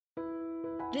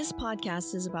This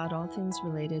podcast is about all things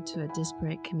related to a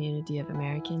disparate community of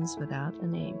Americans without a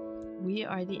name. We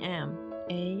are the AM,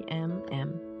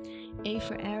 A-M-M. A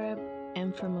for Arab,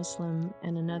 M for Muslim,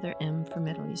 and another M for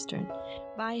Middle Eastern.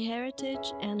 By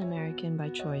heritage and American by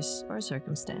choice or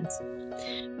circumstance.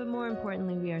 But more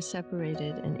importantly, we are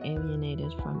separated and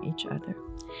alienated from each other.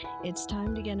 It's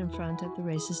time to get in front of the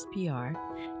racist PR,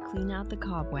 clean out the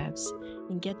cobwebs,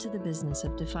 and get to the business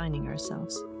of defining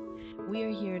ourselves. We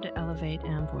are here to elevate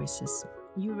AM voices.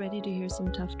 You ready to hear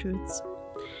some tough truths?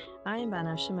 I am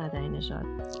Banafsha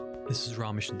Madai-Nejad. This is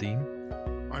Ramesh Dean.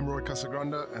 I'm Roy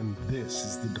Casagranda, and this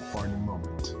is The Defining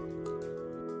Moment.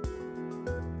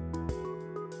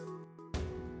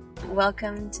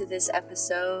 Welcome to this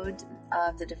episode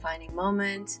of The Defining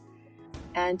Moment.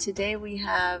 And today we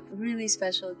have a really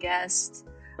special guest,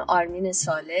 Armin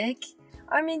Salek.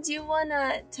 Armin, do you want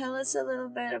to tell us a little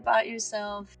bit about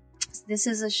yourself? This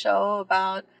is a show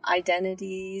about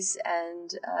identities,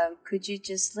 and could you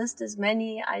just list as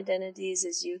many identities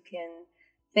as you can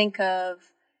think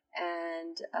of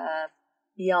and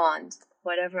beyond,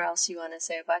 whatever else you want to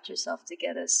say about yourself to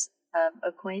get us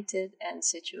acquainted and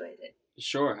situated?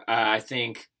 Sure. I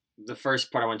think the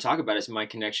first part I want to talk about is my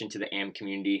connection to the AM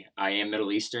community. I am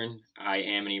Middle Eastern. I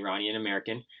am an Iranian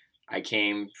American. I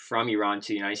came from Iran to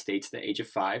the United States at the age of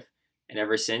 5. And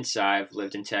ever since, I've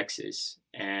lived in Texas.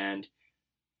 And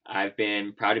I've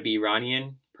been proud to be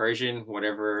Iranian, Persian,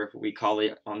 whatever we call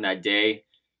it on that day.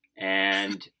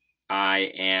 And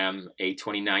I am a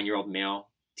 29-year-old male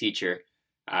teacher.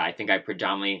 I think I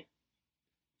predominantly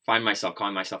find myself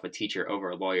calling myself a teacher over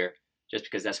a lawyer, just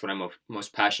because that's what I'm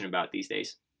most passionate about these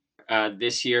days.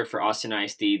 This year for Austin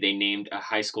ISD, they named a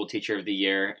high school teacher of the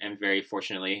year. And very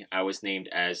fortunately, I was named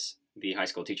as the high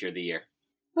school teacher of the year.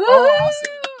 Oh,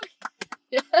 awesome.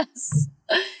 Yes.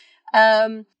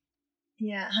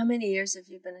 How many years have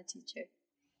you been a teacher?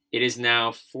 It is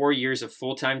now 4 years of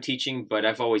full-time teaching, but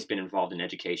I've always been involved in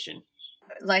education.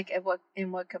 Like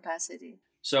in what capacity?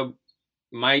 So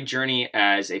my journey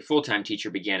as a full-time teacher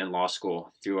began in law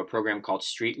school through a program called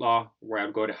Street Law, where I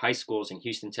would go to high schools in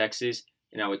Houston, Texas,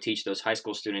 and I would teach those high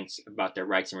school students about their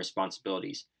rights and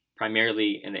responsibilities,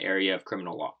 primarily in the area of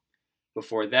criminal law.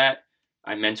 Before that,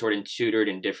 I mentored and tutored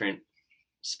in different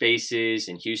spaces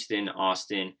in Houston,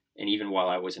 Austin, and even while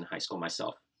I was in high school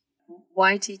myself.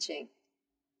 Why teaching?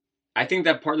 I think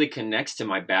that partly connects to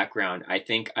my background. I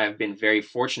think I've been very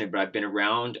fortunate, but I've been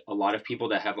around a lot of people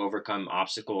that have overcome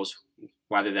obstacles,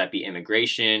 whether that be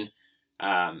immigration,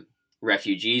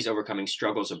 refugees, overcoming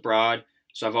struggles abroad.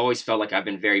 So I've always felt like I've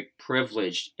been very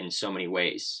privileged in so many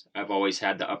ways. I've always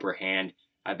had the upper hand.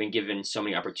 I've been given so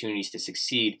many opportunities to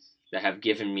succeed that have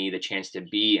given me the chance to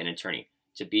be an attorney,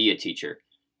 to be a teacher.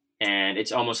 And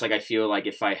it's almost like I feel like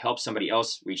if I help somebody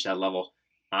else reach that level,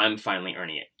 I'm finally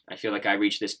earning it. I feel like I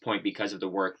reached this point because of the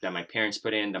work that my parents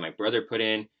put in, that my brother put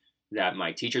in, that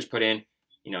my teachers put in.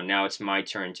 Now it's my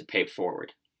turn to pay it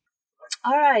forward.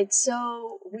 All right.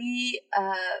 So we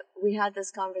had this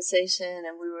conversation,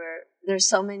 and there's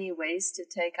so many ways to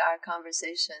take our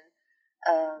conversation,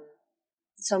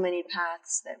 so many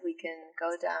paths that we can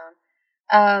go down.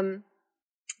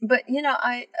 But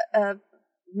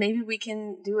maybe we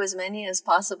can do as many as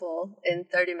possible in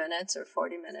 30 minutes or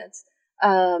 40 minutes.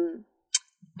 I'm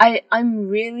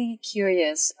really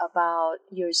curious about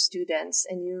your students,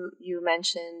 and you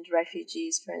mentioned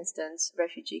refugees, for instance,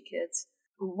 refugee kids.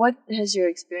 What has your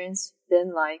experience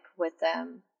been like with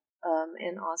them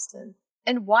in Austin?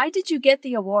 And why did you get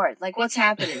the award? Like, what's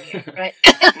happening here, right?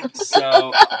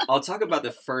 So I'll talk about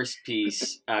the first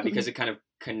piece because it kind of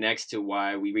connects to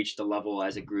why we reached the level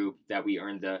as a group that we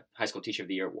earned the High School Teacher of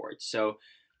the Year award. So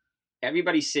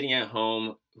everybody sitting at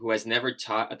home who has never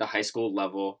taught at the high school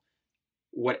level,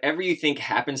 whatever you think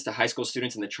happens to high school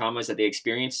students and the traumas that they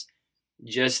experience,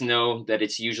 just know that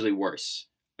it's usually worse.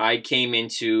 I came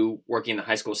into working in the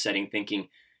high school setting thinking,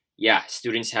 yeah,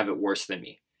 students have it worse than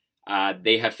me.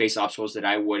 They have faced obstacles that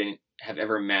I wouldn't have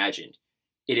ever imagined.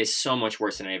 It is so much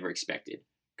worse than I ever expected.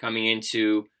 Coming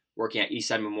into working at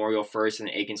Eastside Memorial first and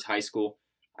Aikens High School,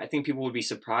 I think people would be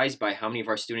surprised by how many of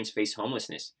our students face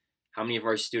homelessness, how many of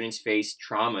our students face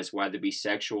traumas, whether it be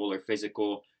sexual or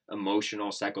physical,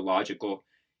 emotional, psychological.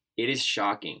 It is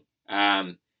shocking.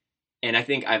 And I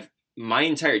think my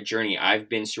entire journey, I've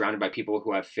been surrounded by people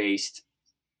who have faced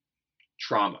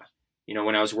trauma.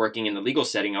 When I was working in the legal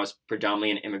setting, I was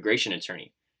predominantly an immigration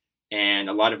attorney. And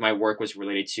a lot of my work was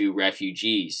related to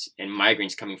refugees and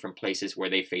migrants coming from places where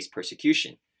they face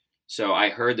persecution. So I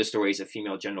heard the stories of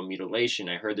female genital mutilation.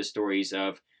 I heard the stories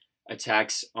of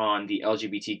attacks on the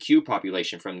LGBTQ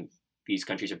population from these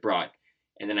countries abroad.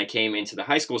 And then I came into the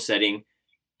high school setting,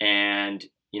 and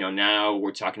Now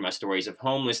we're talking about stories of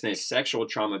homelessness, sexual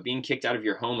trauma, being kicked out of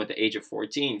your home at the age of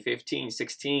 14, 15,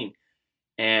 16.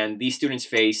 And these students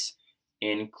face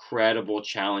incredible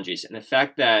challenges. And the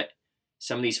fact that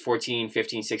some of these 14,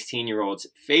 15, 16-year-olds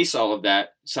face all of that,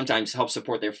 sometimes help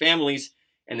support their families,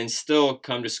 and then still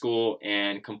come to school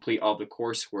and complete all the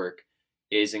coursework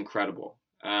is incredible.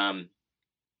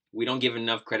 We don't give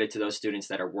enough credit to those students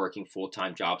that are working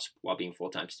full-time jobs while being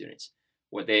full-time students.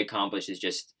 What they accomplish is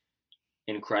just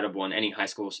incredible, and any high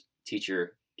school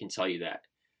teacher can tell you that.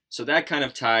 So that kind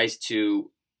of ties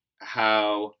to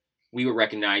how we were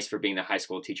recognized for being the high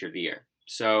school teacher of the year.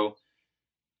 So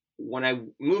when I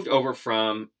moved over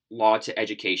from law to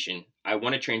education, I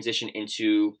want to transition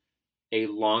into a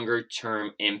longer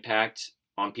term impact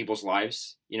on people's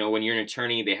lives. When you're an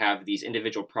attorney, they have these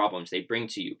individual problems they bring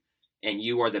to you, and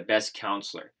you are the best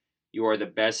counselor. You are the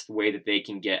best way that they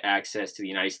can get access to the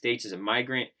United States as a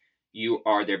migrant. You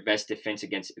are their best defense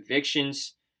against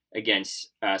evictions,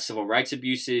 against civil rights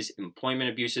abuses, employment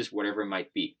abuses, whatever it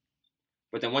might be.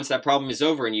 But then once that problem is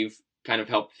over and you've kind of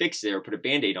helped fix it or put a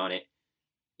Band-Aid on it,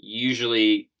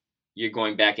 usually you're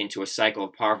going back into a cycle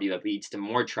of poverty that leads to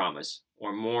more traumas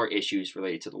or more issues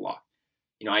related to the law.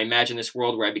 I imagine this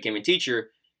world where I became a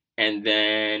teacher and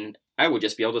then I would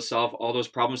just be able to solve all those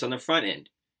problems on the front end.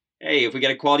 Hey, if we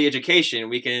get a quality education,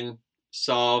 we can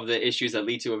solve the issues that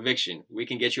lead to eviction. We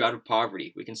can get you out of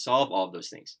poverty. We can solve all of those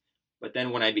things. But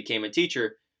then when I became a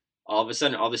teacher, all of a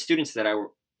sudden, all the students that I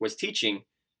was teaching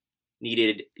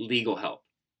needed legal help.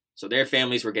 So their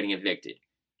families were getting evicted.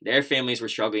 Their families were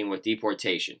struggling with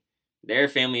deportation. Their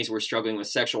families were struggling with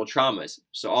sexual traumas.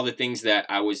 So all the things that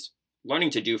I was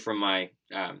learning to do from my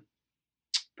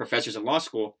professors in law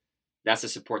school, that's the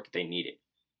support that they needed.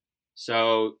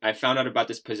 So I found out about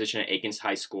this position at Aikens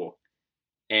High School,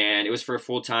 and it was for a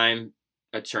full-time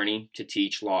attorney to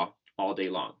teach law all day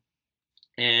long.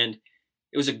 And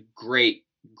it was a great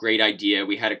idea.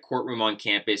 We had a courtroom on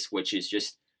campus, which is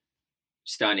just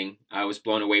stunning. I was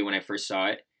blown away when I first saw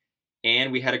it.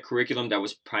 And we had a curriculum that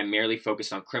was primarily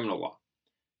focused on criminal law.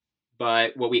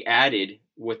 But what we added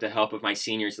with the help of my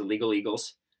seniors, the Legal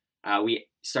Eagles, we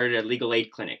started a legal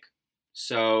aid clinic.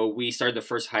 So we started the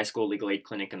first high school legal aid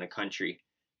clinic in the country.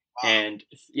 Wow. And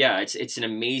yeah, it's an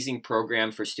amazing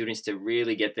program for students to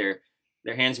really get their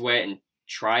hands wet and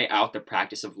try out the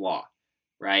practice of law,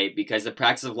 right? Because the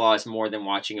practice of law is more than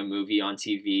watching a movie on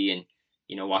TV and,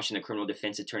 watching the criminal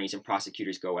defense attorneys and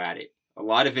prosecutors go at it. A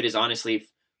lot of it is honestly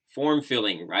form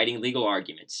filling, writing legal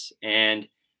arguments. And,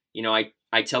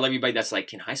 I tell everybody that's like,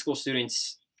 can high school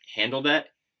students handle that?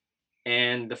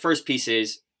 And the first piece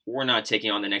is, we're not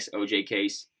taking on the next OJ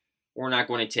case. We're not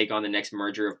going to take on the next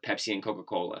merger of Pepsi and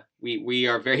Coca-Cola. We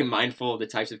are very mindful of the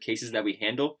types of cases that we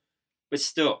handle, but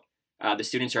still, the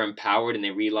students are empowered and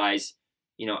they realize,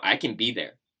 I can be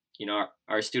there.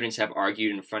 Our students have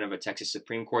argued in front of a Texas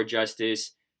Supreme Court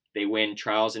justice. They win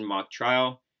trials in mock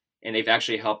trial, and they've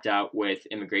actually helped out with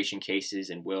immigration cases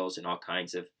and wills and all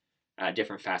kinds of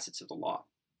different facets of the law.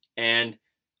 And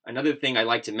another thing I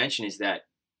like to mention is that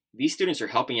these students are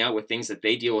helping out with things that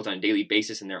they deal with on a daily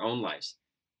basis in their own lives.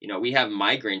 We have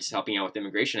migrants helping out with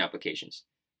immigration applications.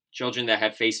 Children that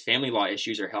have faced family law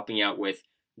issues are helping out with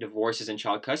divorces and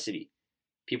child custody.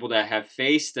 People that have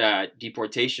faced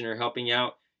deportation are helping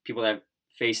out. People that have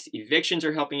faced evictions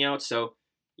are helping out. So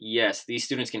yes, these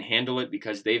students can handle it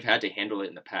because they've had to handle it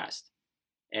in the past.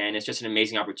 And it's just an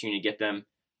amazing opportunity to get them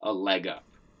a leg up.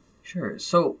 Sure.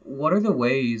 So what are the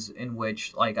ways in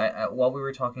which, while we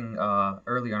were talking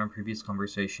earlier on a previous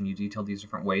conversation, you detailed these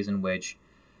different ways in which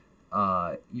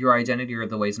your identity or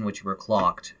the ways in which you were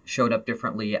clocked showed up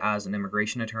differently as an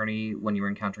immigration attorney when you were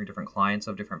encountering different clients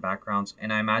of different backgrounds.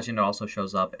 And I imagine it also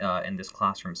shows up in this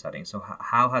classroom setting. So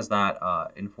how has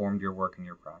that informed your work and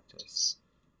your practice?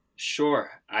 Sure.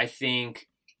 I think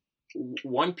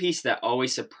one piece that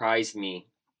always surprised me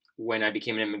when I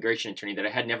became an immigration attorney that I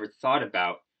had never thought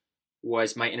about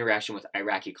was my interaction with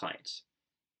Iraqi clients.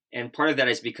 And part of that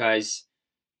is because,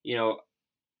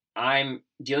 I'm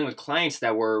dealing with clients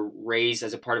that were raised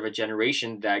as a part of a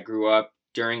generation that grew up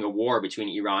during a war between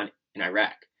Iran and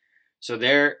Iraq. So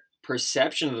their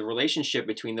perception of the relationship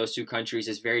between those two countries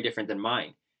is very different than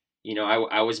mine.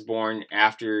 I was born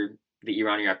after the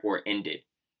Iran-Iraq war ended.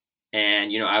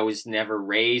 And, I was never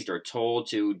raised or told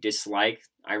to dislike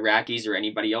Iraqis or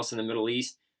anybody else in the Middle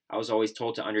East. I was always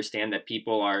told to understand that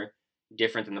people are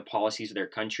different than the policies of their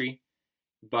country.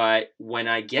 But when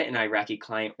I get an Iraqi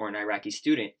client or an Iraqi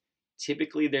student,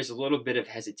 typically there's a little bit of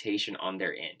hesitation on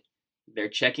their end. They're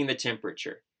checking the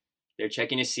temperature. They're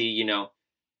checking to see,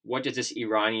 what does this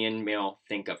Iranian male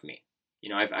think of me?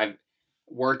 I've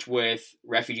worked with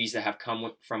refugees that have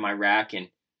come from Iraq, and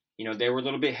they were a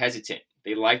little bit hesitant.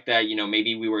 They liked that,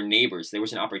 maybe we were neighbors. There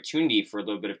was an opportunity for a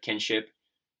little bit of kinship,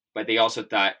 but they also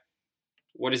thought,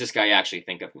 what does this guy actually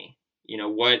think of me?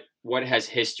 What has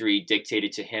history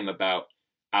dictated to him about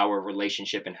our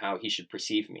relationship and how he should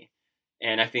perceive me?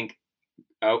 And I think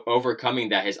overcoming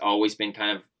that has always been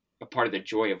kind of a part of the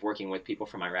joy of working with people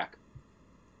from Iraq.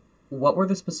 What were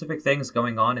the specific things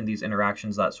going on in these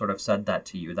interactions that sort of said that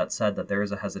to you, that said that there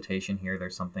is a hesitation here,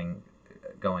 there's something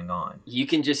going on? You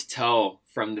can just tell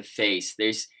from the face.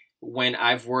 When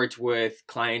I've worked with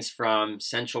clients from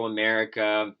Central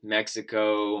America,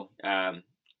 Mexico,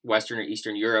 Western or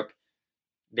Eastern Europe,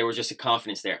 there was just a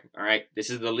confidence there. All right, this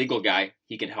is the legal guy.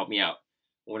 He can help me out.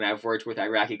 When I've worked with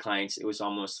Iraqi clients, it was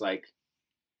almost like,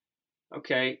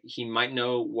 okay, he might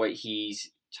know what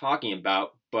he's talking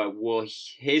about, but will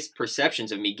his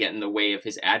perceptions of me get in the way of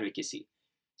his advocacy?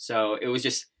 So it was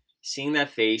just seeing that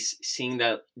face, seeing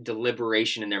that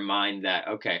deliberation in their mind that,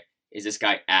 okay, is this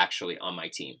guy actually on my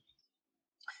team?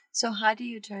 So how do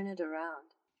you turn it around?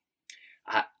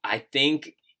 I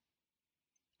think,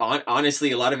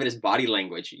 honestly, a lot of it is body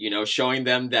language, showing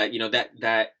them that,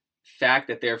 that fact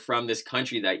that they're from this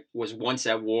country that was once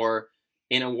at war,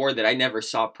 in a war that I never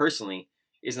saw personally,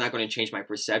 is not going to change my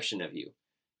perception of you.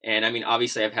 And I mean,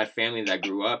 obviously, I've had family that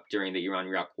grew up during the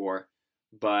Iran-Iraq war,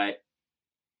 but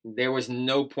there was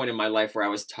no point in my life where I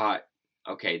was taught,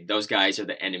 okay, those guys are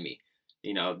the enemy.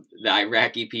 The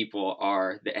Iraqi people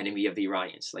are the enemy of the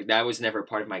Iranians. Like, that was never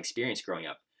part of my experience growing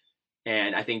up.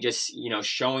 And I think just,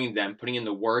 showing them, putting in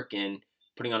the work and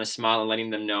putting on a smile and letting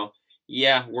them know,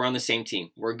 yeah, we're on the same team.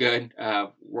 We're good.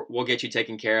 We'll get you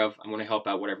taken care of. I'm going to help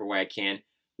out whatever way I can.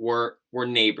 We're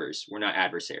neighbors. We're not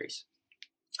adversaries.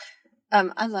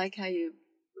 I like how you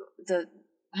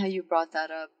brought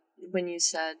that up when you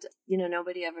said,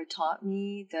 nobody ever taught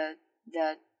me that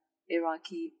the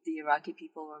Iraqi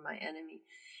people were my enemy.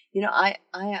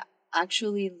 I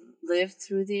actually lived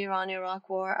through the Iran-Iraq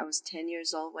War. I was 10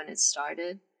 years old when it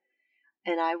started,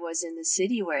 and I was in the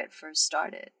city where it first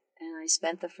started. And I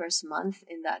spent the first month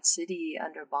in that city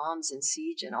under bombs and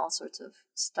siege and all sorts of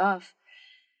stuff.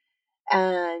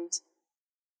 And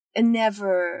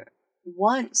never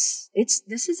once,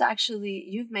 this is actually,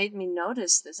 you've made me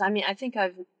notice this. I mean, I think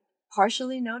I've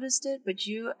partially noticed it, but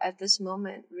you at this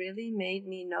moment really made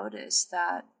me notice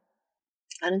that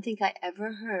I don't think I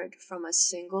ever heard from a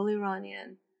single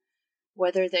Iranian,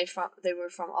 whether they were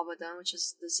from Abadan, which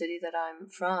is the city that I'm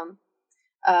from,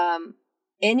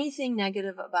 anything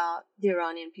negative about the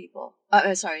Iranian people.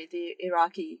 The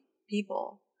Iraqi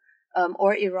people,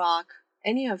 or Iraq,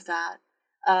 any of that.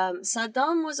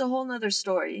 Saddam was a whole nother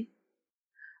story,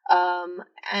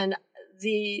 and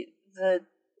the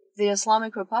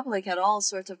Islamic Republic had all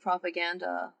sorts of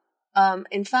propaganda.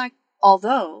 In fact,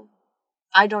 although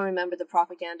I don't remember the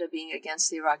propaganda being against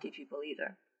the Iraqi people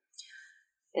either,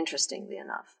 interestingly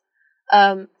enough.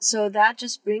 So that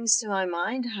just brings to my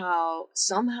mind how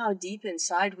somehow deep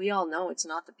inside we all know it's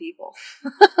not the people,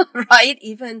 right?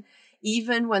 Even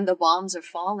when the bombs are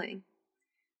falling.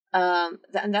 And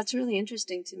that's really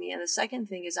interesting to me. And the second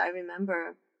thing is I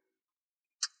remember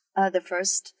the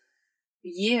first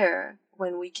year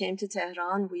when we came to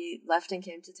Tehran, we left and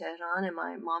came to Tehran, and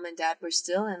my mom and dad were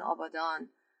still in Abadan.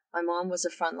 My mom was a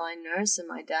frontline nurse, and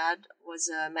my dad was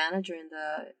a manager in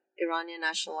the Iranian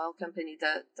National Oil Company,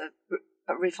 the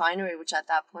refinery, which at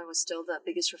that point was still the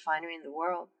biggest refinery in the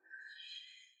world.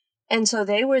 And so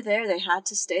they were there, they had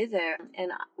to stay there.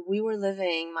 And we were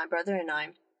living, my brother and I,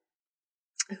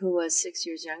 who was 6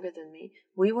 years younger than me,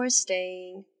 we were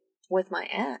staying with my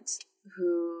aunt,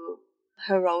 who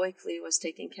heroically was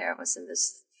taking care of us in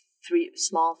this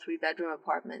small 3-bedroom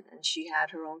apartment, and she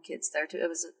had her own kids there too.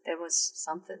 It was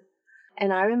something.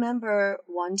 And I remember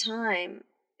one time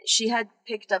she had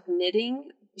picked up knitting.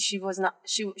 She was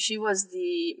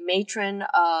the matron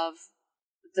of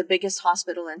the biggest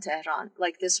hospital in Tehran.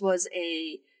 Like, this was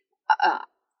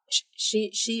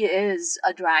she is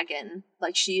a dragon.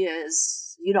 Like, she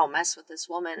is, you don't mess with this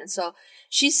woman. And so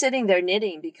she's sitting there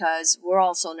knitting because we're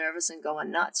all so nervous and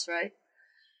going nuts, right?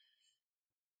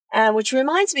 Which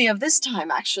reminds me of this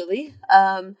time, actually.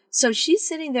 So she's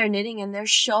sitting there knitting, and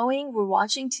we're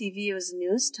watching TV. It was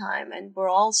news time, and we're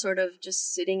all sort of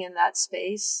just sitting in that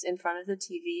space in front of the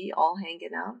TV, all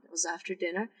hanging out. It was after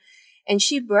dinner. And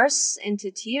she bursts into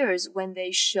tears when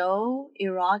they show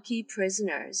Iraqi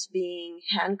prisoners being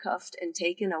handcuffed and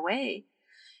taken away.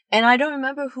 And I don't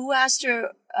remember who asked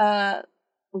her,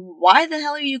 why the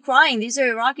hell are you crying? These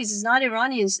are Iraqis, it's not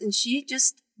Iranians. And she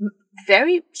was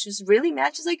really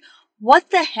mad. She's like, what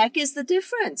the heck is the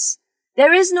difference?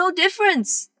 There is no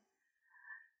difference.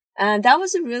 And that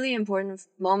was a really important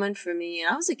moment for me.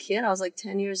 And I was a kid. I was like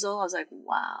 10 years old. I was like,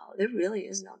 wow, there really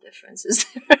is no difference. Is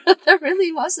there? There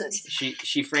really wasn't.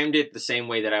 She framed it the same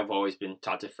way that I've always been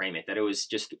taught to frame it, that it was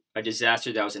just a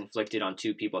disaster that was inflicted on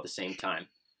two people at the same time.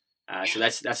 So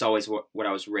that's always what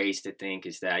I was raised to think,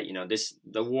 is that, you know,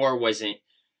 the war wasn't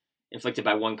inflicted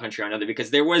by one country or another,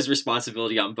 because there was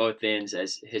responsibility on both ends,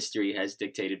 as history has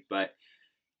dictated, but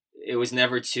it was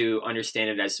never to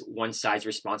understand it as one side's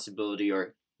responsibility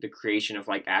or the creation of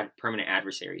like permanent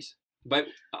adversaries. But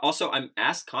also, I'm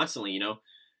asked constantly, you know,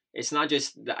 it's not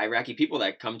just the Iraqi people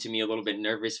that come to me a little bit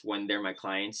nervous when they're my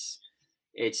clients.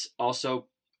 It's also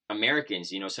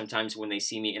Americans. You know, sometimes when they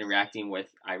see me interacting with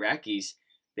Iraqis,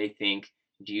 they think,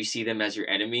 do you see them as your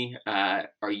enemy?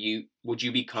 Would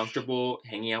you be comfortable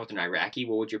hanging out with an Iraqi?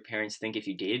 What would your parents think if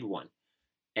you dated one?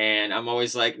 And I'm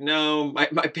always like, no,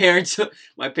 my parents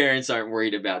aren't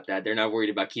worried about that. They're not worried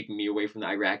about keeping me away from the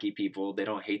Iraqi people. They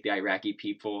don't hate the Iraqi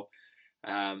people.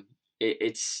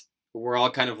 We're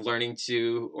all kind of learning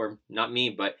to, or not me,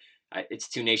 but it's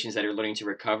two nations that are learning to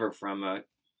recover from a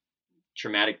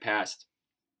traumatic past.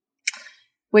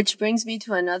 Which brings me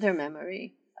to another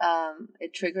memory.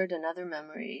 It triggered another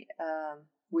memory.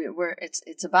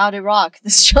 It's about Iraq.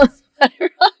 This show's about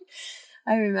Iraq.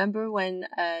 I remember when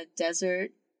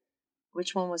Desert,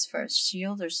 which one was first,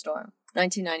 Shield or Storm?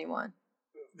 1991.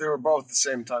 They were both at the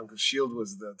same time, because Shield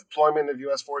was the deployment of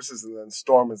U.S. forces, and then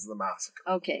Storm is the massacre.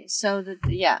 Okay, so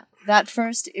that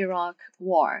first Iraq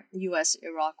war,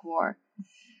 U.S.-Iraq war.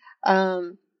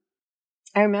 I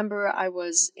remember I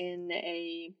was in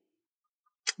a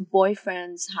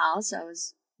boyfriend's house. I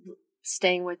was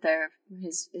staying with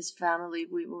his family.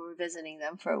 We were visiting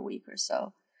them for a week or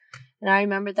so. And I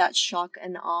remember that shock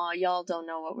and awe. Y'all don't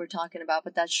know what we're talking about,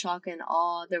 but that shock and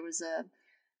awe,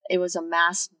 it was a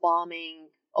mass bombing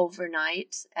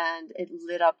overnight, and it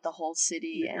lit up the whole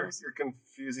city. You're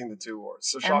confusing the two wars.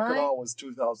 So shock and awe was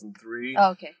 2003.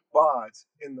 Oh, okay. But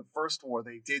in the first war,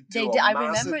 they did a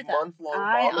massive month-long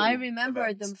bombing I remember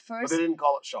event, the first. but they didn't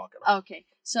call it shock and awe. Okay,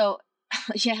 so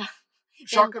yeah.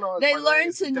 Shock and awe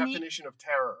is the definition of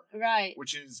terror, right?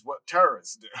 Which is what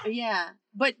terrorists do. Yeah,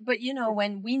 but you know,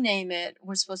 when we name it,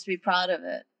 we're supposed to be proud of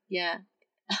it. Yeah.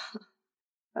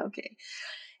 Okay.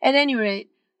 At any rate,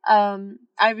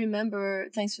 I remember.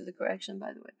 Thanks for the correction,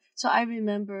 by the way. So I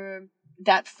remember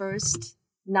that first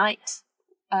night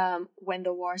when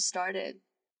the war started,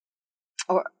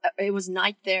 or it was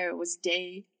night there. It was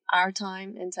day our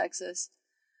time in Texas.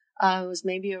 It was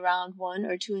maybe around 1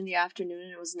 or 2 in the afternoon,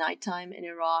 and it was nighttime in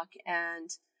Iraq. And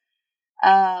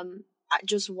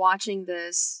just watching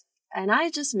this, and I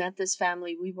just met this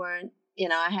family. We weren't, you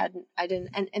know, I didn't,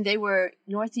 and they were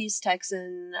Northeast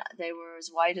Texan. They were as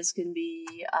white as can be.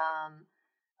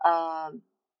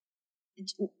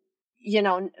 You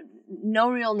know, no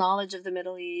real knowledge of the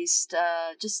Middle East.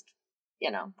 Just,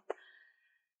 you know.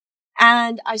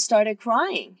 And I started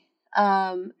crying.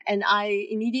 And I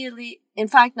immediately, in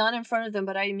fact, not in front of them,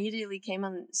 but I immediately came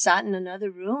and sat in another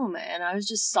room, and I was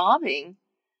just sobbing.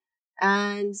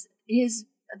 And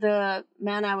the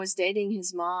man I was dating,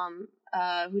 his mom,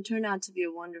 who turned out to be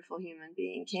a wonderful human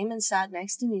being, came and sat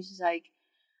next to me. She's like,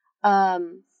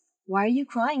 why are you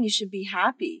crying? You should be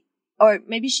happy. Or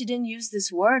maybe she didn't use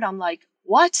this word. I'm like,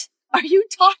 what are you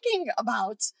talking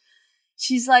about?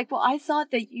 She's like, well, I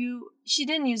thought that she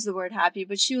didn't use the word happy,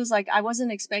 but she was like, I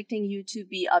wasn't expecting you to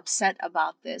be upset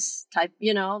about this type,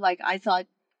 you know, like I thought,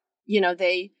 you know,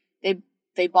 they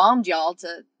bombed y'all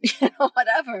to, you know,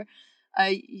 whatever.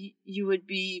 You would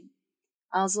be,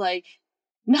 I was like,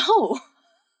 no.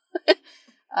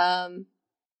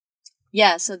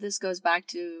 Yeah. So this goes back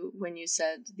to when you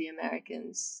said the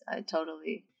Americans,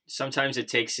 totally. Sometimes it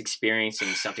takes experiencing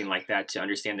something like that to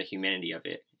understand the humanity of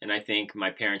it. And I think my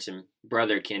parents and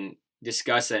brother can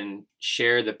discuss and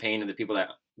share the pain of the people that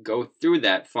go through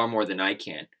that far more than I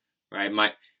can, right?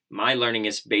 My learning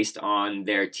is based on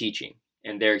their teaching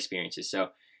and their experiences. So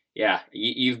yeah,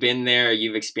 you've been there,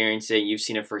 you've experienced it, you've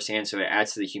seen it firsthand. So it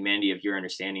adds to the humanity of your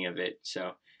understanding of it.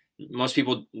 So most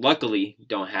people, luckily,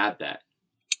 don't have that.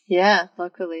 Yeah,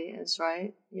 luckily is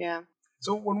right. Yeah.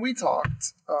 So when we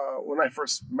talked, when I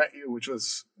first met you, which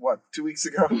was, 2 weeks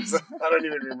ago? I don't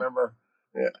even remember.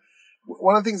 Yeah.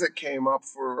 One of the things that came up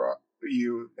for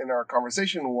you in our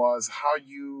conversation was how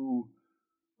you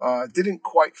didn't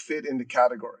quite fit into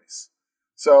categories.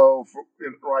 So,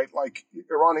 right, like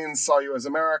Iranians saw you as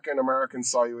American,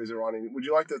 Americans saw you as Iranian. Would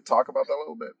you like to talk about that a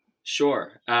little bit?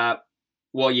 Sure.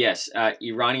 Well, yes.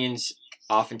 Iranians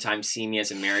oftentimes see me as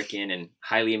American and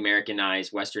highly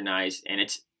Americanized, westernized, and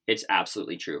it's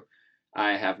absolutely true.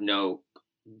 I have no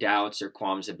doubts or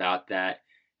qualms about that.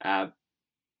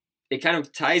 it kind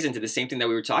of ties into the same thing that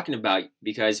we were talking about,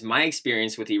 because my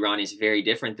experience with Iran is very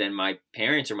different than my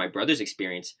parents or my brother's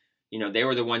experience. You know, they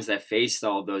were the ones that faced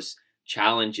all those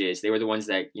challenges. They were the ones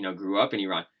that, you know, grew up in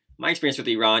Iran. My experience with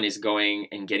Iran is going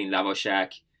and getting lavash,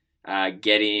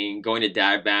 going to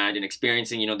Darband and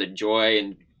experiencing, you know, the joy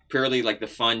and purely like the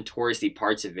fun touristy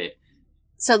parts of it.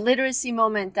 So Literacy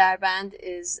Moment Darband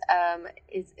is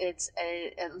it's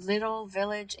a little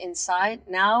village inside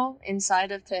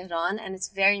of Tehran, and it's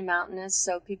very mountainous.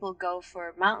 So people go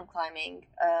for mountain climbing.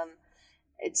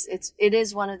 It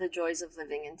is one of the joys of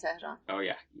living in Tehran. Oh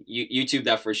yeah, YouTube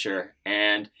that for sure.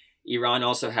 And Iran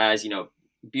also has, you know,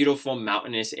 beautiful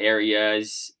mountainous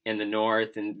areas in the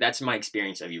north, and that's my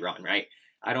experience of Iran, right?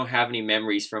 I don't have any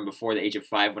memories from before the age of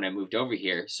 5 when I moved over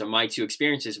here. So my 2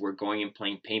 experiences were going and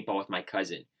playing paintball with my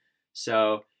cousin.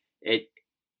 So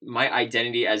my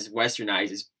identity as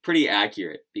westernized is pretty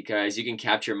accurate, because you can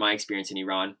capture my experience in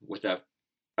Iran with a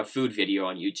food video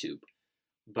on YouTube.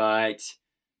 But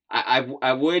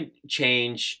I would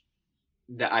change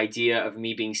the idea of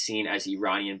me being seen as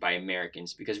Iranian by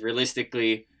Americans, because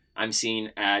realistically, I'm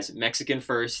seen as Mexican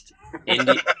first,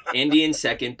 Indian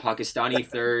second, Pakistani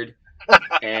third,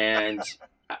 and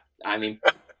I mean,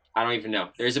 I don't even know.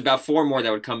 There's about 4 more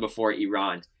that would come before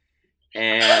Iran.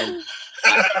 And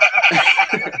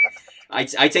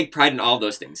I take pride in all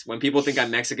those things. When people think I'm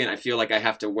Mexican, I feel like I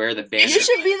have to wear the band. You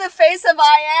should be the face of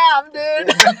I am,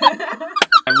 dude.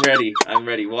 I'm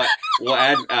ready. We'll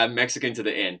add Mexican to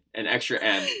the end, an extra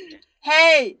M.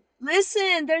 Hey,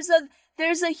 listen,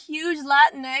 there's a huge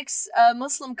Latinx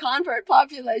Muslim convert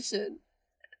population.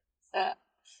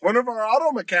 One of our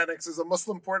auto mechanics is a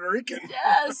Muslim Puerto Rican.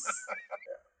 Yes.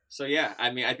 So yeah,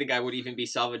 I mean, I think I would even be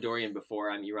Salvadorian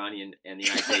before I'm Iranian in the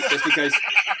United States, just because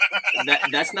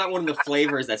that's not one of the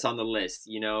flavors that's on the list.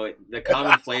 You know, the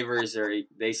common flavors are,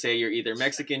 they say you're either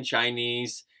Mexican,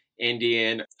 Chinese,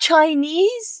 Indian.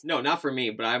 Chinese? No, not for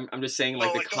me, but I'm just saying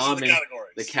like the categories.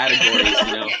 the categories,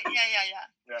 you know.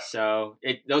 Yeah. So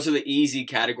those are the easy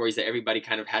categories that everybody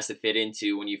kind of has to fit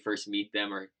into when you first meet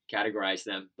them or categorize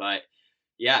them. But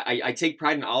yeah, I take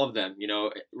pride in all of them. You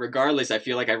know, regardless, I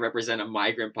feel like I represent a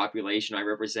migrant population. I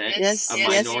represent a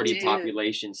minority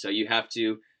population. So you have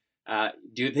to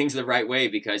do things the right way,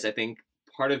 because I think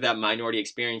part of that minority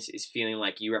experience is feeling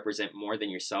like you represent more than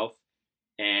yourself,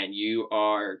 and you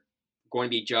are going to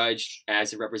be judged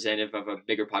as a representative of a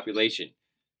bigger population,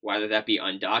 whether that be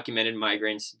undocumented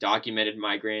migrants, documented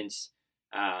migrants,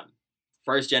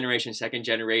 first generation, second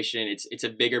generation. It's a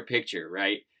bigger picture,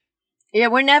 right? Yeah,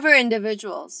 we're never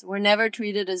individuals. We're never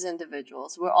treated as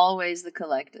individuals. We're always the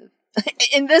collective.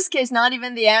 In this case, not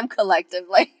even the AM collective.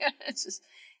 Like, it's just,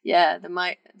 yeah,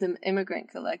 the immigrant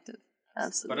collective.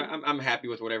 Absolutely. But I'm happy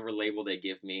with whatever label they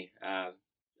give me,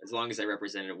 as long as I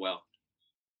represent it well.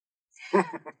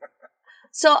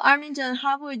 So, Arminjan,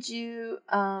 how would you,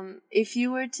 if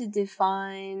you were to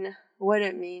define what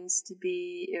it means to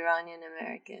be Iranian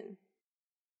American,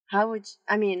 how would you,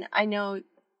 I mean, I know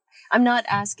I'm not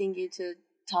asking you to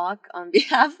talk on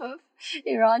behalf of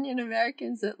Iranian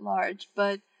Americans at large,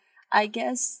 but I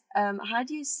guess, how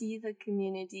do you see the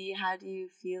community? How do you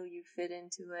feel you fit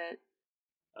into it?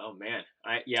 Oh man,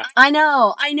 I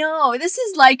know. This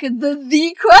is like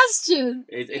the question.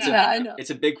 I know. It's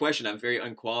a big question. I'm very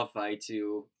unqualified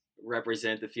to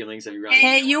represent the feelings of Iran.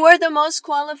 Hey, you are the most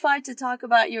qualified to talk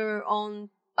about your own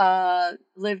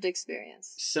lived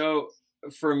experience. So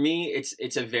for me,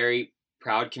 it's a very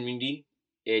proud community.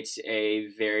 It's a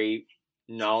very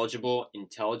knowledgeable,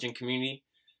 intelligent community.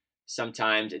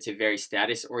 Sometimes it's a very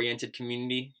status-oriented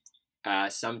community.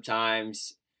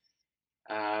 Sometimes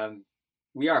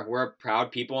we're a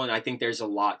proud people, and I think there's a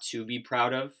lot to be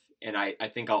proud of, and I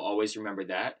think I'll always remember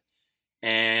that.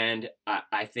 And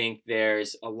I think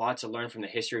there's a lot to learn from the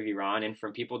history of Iran and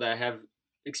from people that have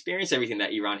experienced everything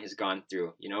that Iran has gone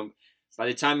through. You know, by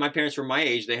the time my parents were my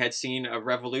age, they had seen a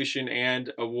revolution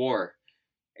and a war.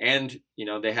 And, you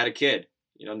know, they had a kid.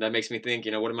 You know, that makes me think,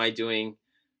 you know, what am I doing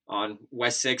on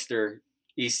West 6th or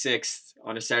East 6th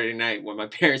on a Saturday night when my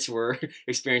parents were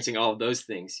experiencing all of those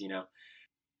things, you know?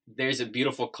 There's a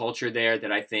beautiful culture there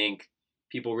that I think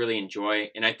people really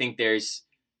enjoy. And I think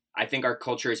our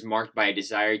culture is marked by a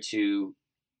desire to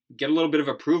get a little bit of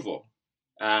approval.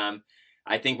 I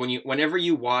think whenever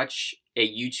you watch a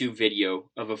YouTube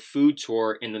video of a food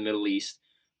tour in the Middle East,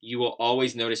 you will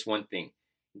always notice one thing.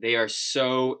 They are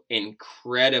so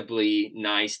incredibly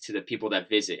nice to the people that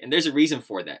visit. And there's a reason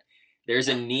for that. There's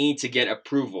a need to get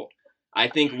approval. I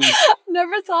think we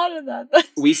never thought of that.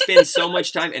 We spend so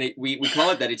much time, and we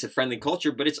call it that it's a friendly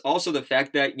culture, but it's also the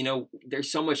fact that, you know,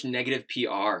 there's so much negative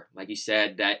PR, like you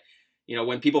said, that, You know,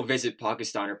 when people visit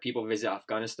Pakistan or people visit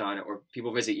Afghanistan or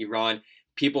people visit Iran,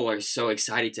 people are so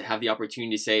excited to have the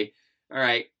opportunity to say, all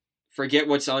right, forget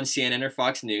what's on CNN or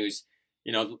Fox News.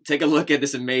 You know, take a look at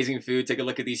this amazing food. Take a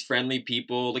look at these friendly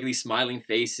people. Look at these smiling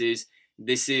faces.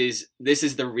 This is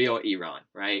the real Iran,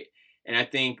 right? And I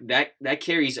think that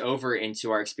carries over into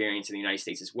our experience in the United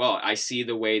States as well. I see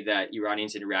the way that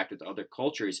Iranians interact with other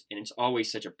cultures, and it's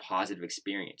always such a positive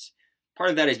experience. Part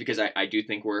of that is because I do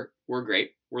think we're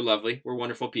great, we're lovely, we're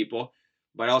wonderful people,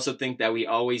 but I also think that we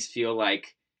always feel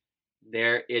like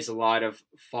there is a lot of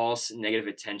false negative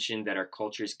attention that our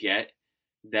cultures get,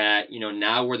 that, you know,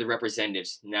 now we're the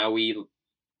representatives. Now we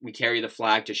carry the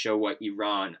flag to show what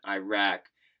Iran, Iraq,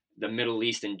 the Middle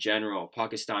East in general,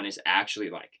 Pakistan is actually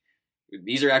like.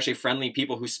 These are actually friendly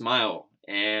people who smile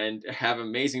and have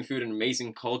amazing food and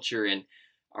amazing culture and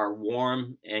are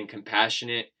warm and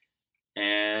compassionate.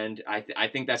 And I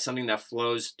think that's something that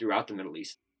flows throughout the Middle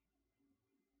East.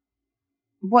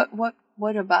 What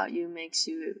about you makes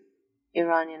you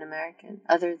Iranian American,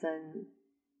 other than,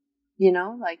 you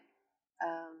know, like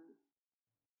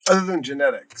other than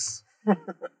genetics?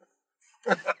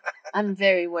 I'm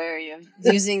very wary of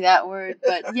using that word,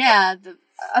 but yeah,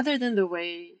 other than the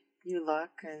way you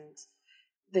look and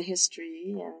the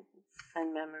history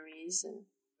and memories,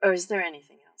 or is there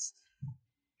anything else?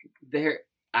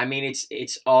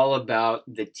 It's all about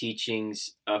the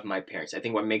teachings of my parents. I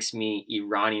think what makes me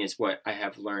Iranian is what I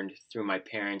have learned through my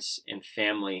parents and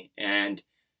family. And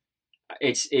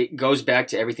it goes back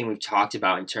to everything we've talked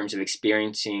about in terms of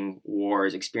experiencing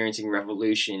wars, experiencing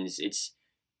revolutions.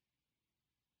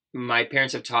 My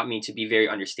parents have taught me to be very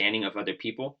understanding of other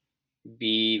people,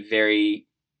 be very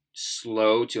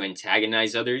slow to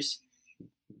antagonize others,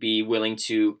 be willing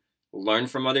to learn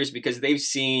from others, because they've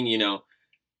seen, you know,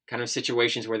 kind of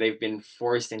situations where they've been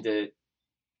forced into,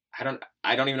 I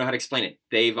don't even know how to explain it.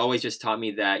 They've always just taught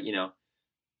me that, you know,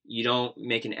 you don't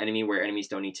make an enemy where enemies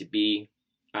don't need to be.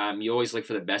 You always look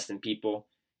for the best in people.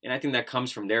 And I think that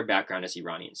comes from their background as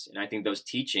Iranians. And I think those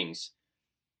teachings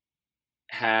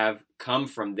have come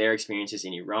from their experiences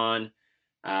in Iran,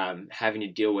 having to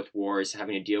deal with wars,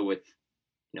 having to deal with,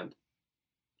 you know,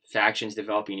 factions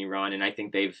developing in Iran. And I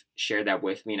think they've shared that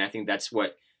with me. And I think that's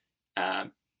what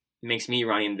makes me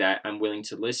Iranian, that I'm willing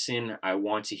to listen. I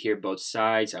want to hear both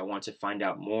sides. I want to find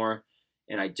out more.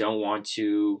 And I don't want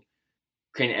to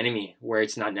create an enemy where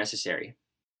it's not necessary.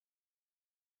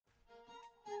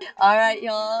 All right,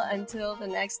 y'all. Until the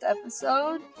next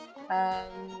episode,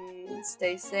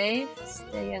 stay safe,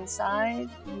 stay inside,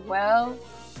 be well,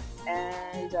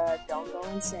 and don't go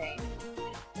insane.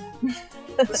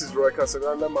 This is Roy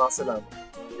Kasaganda. Ma'asalam.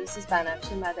 This is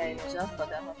Banafshe Madani-Nejad.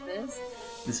 Khuda Hafiz.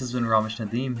 This has been Ramesh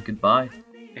Nadeem. Goodbye.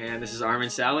 And this is Armin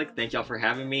Salik. Thank y'all for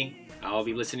having me. I'll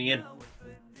be listening in.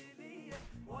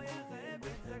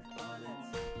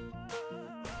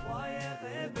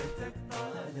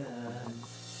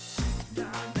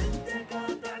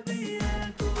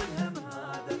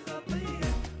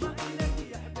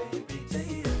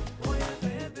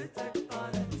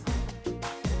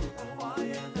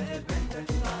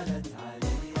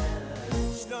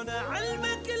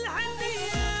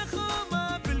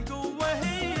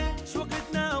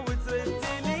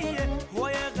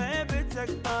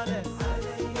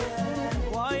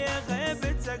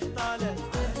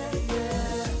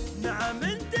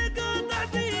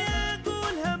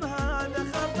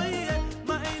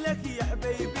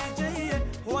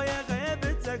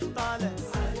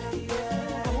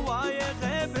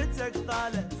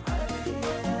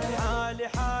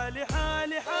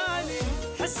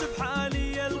 حس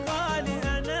بحالي يا الغالي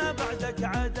أنا بعدك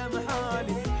عدم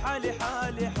حالي حالي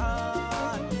حالي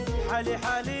حالي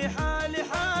حالي حالي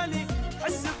حالي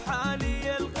حس بحالي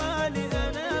يا الغالي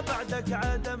أنا بعدك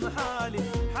عدم حالي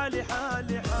حالي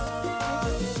حالي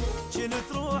حالي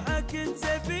كنت روحك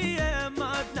انت بيا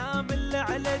ما تنام الا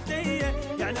على ديه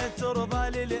يعني ترضى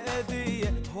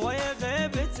للأذية هو يا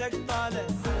غيبتك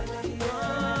طالت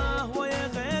هو يا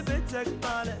غيبتك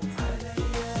طالت